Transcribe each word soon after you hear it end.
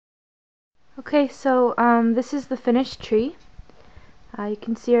Okay, so this is the finished tree. You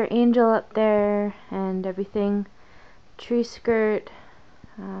can see our angel up there and everything. Tree skirt.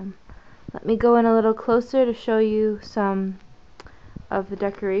 Let me go in a little closer to show you some of the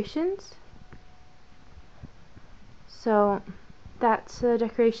decorations. So that's a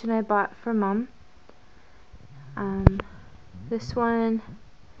decoration I bought for Mom. This one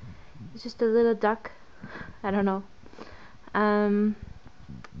is just a little duck. I don't know.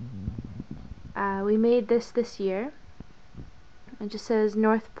 We made this year. It just says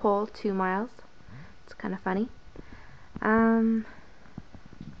North Pole 2 miles. It's kind of funny.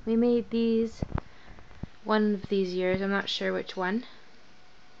 We made these one of these years. I'm not sure which one.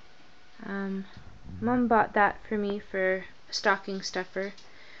 Mom bought that for me for a stocking stuffer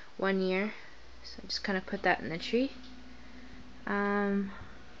one year. So I just kind of put that in the tree.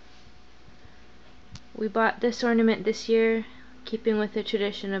 We bought this ornament this year, keeping with the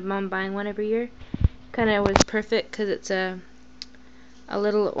tradition of Mom buying one every year. Kind of was perfect because it's a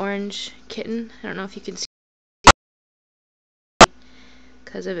little orange kitten. I don't know if you can see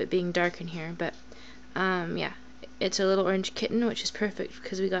because of it being dark in here, but yeah, it's a little orange kitten, which is perfect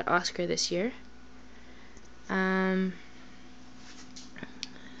because we got Oscar this year. And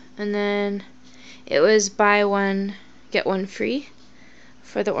then it was buy one get one free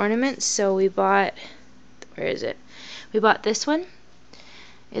for the ornaments, so we bought, where is it? We bought this one.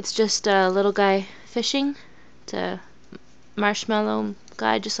 It's just a little guy fishing. It's a marshmallow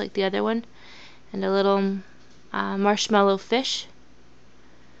guy just like the other one, and a little marshmallow fish.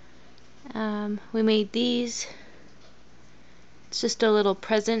 We made these. It's just a little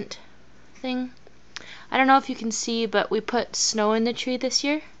present thing. I don't know if you can see, but we put snow in the tree this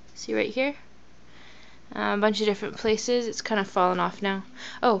year. See right here? A bunch of different places. It's kind of fallen off now.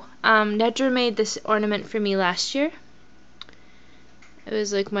 Oh, Nedra made this ornament for me last year. It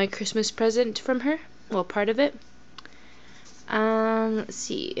was like my Christmas present from her. Well, part of it. Let's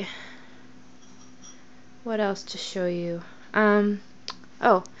see. What else to show you?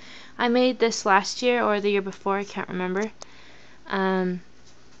 Oh, I made this last year or the year before. I can't remember.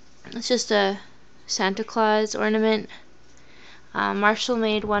 It's just a Santa Claus ornament. Marshall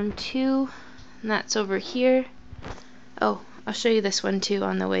made one too, and that's over here. Oh, I'll show you this one too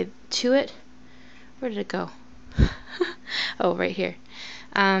on the way to it. Where did it go? Oh, right here.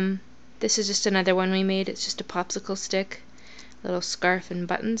 This is just another one we made. It's just a popsicle stick, a little scarf and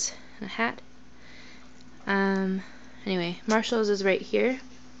buttons, and a hat. Anyway, Marshall's is right here.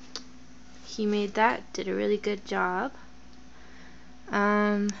 He made that, did a really good job.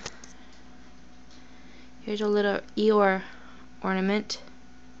 Here's a little Eeyore ornament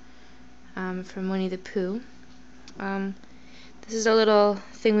from Winnie the Pooh. This is a little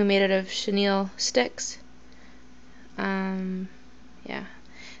thing we made out of chenille sticks. Yeah,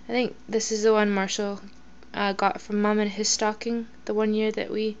 I think this is the one Marshall got from Mom in his stocking the one year that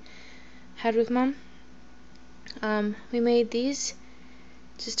we had with Mom. We made these,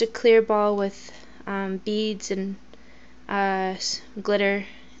 just a clear ball with beads and glitter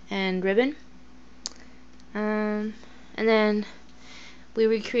and ribbon. And then we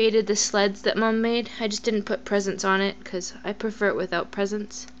recreated the sleds that Mom made. I just didn't put presents on it because I prefer it without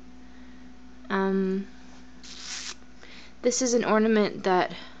presents. This is an ornament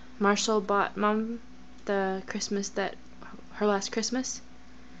that Marshall bought Mom the Christmas that her last Christmas.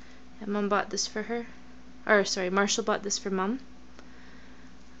 And Mom bought this for her. Or sorry, Marshall bought this for Mom.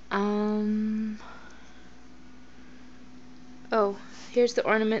 Oh, here's the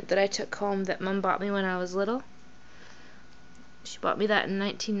ornament that I took home that Mom bought me when I was little. She bought me that in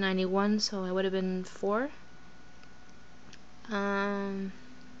 1991, so I would have been 4.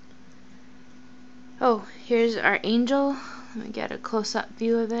 Oh, here's our angel. Let me get a close-up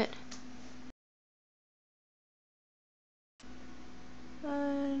view of it.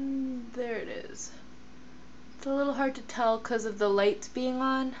 And there it is. It's a little hard to tell because of the lights being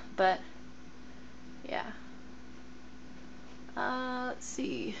on, but yeah. Let's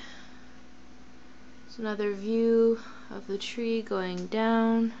see. There's another view of the tree going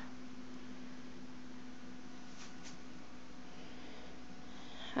down.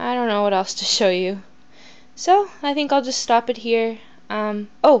 I don't know what else to show you. So, I think I'll just stop it here.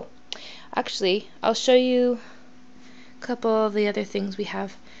 Oh, actually, I'll show you a couple of the other things we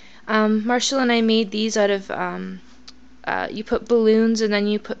have. Marshall and I made these out of, you put balloons and then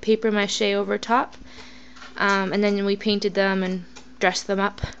you put paper mache over top. And then we painted them and dressed them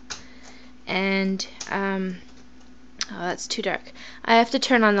up. And, oh, that's too dark. I have to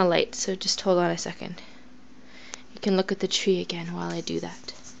turn on the light, so just hold on a second. You can look at the tree again while I do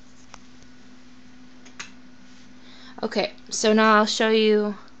that. Okay, so now I'll show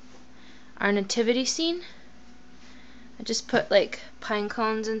you our nativity scene. I just put like pine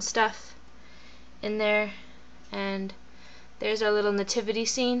cones and stuff in there, and there's our little nativity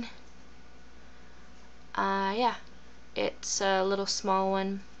scene. Yeah, it's a little small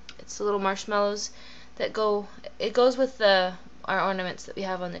one. It's the little marshmallows that it goes with our ornaments that we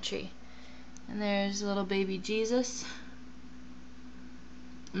have on the tree. And there's little baby Jesus.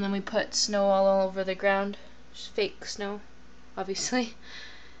 And then we put snow all over the ground. Just fake snow, obviously.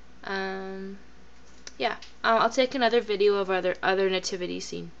 Yeah, I'll take another video of our other nativity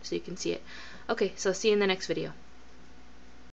scene so you can see it. Okay, so see you in the next video.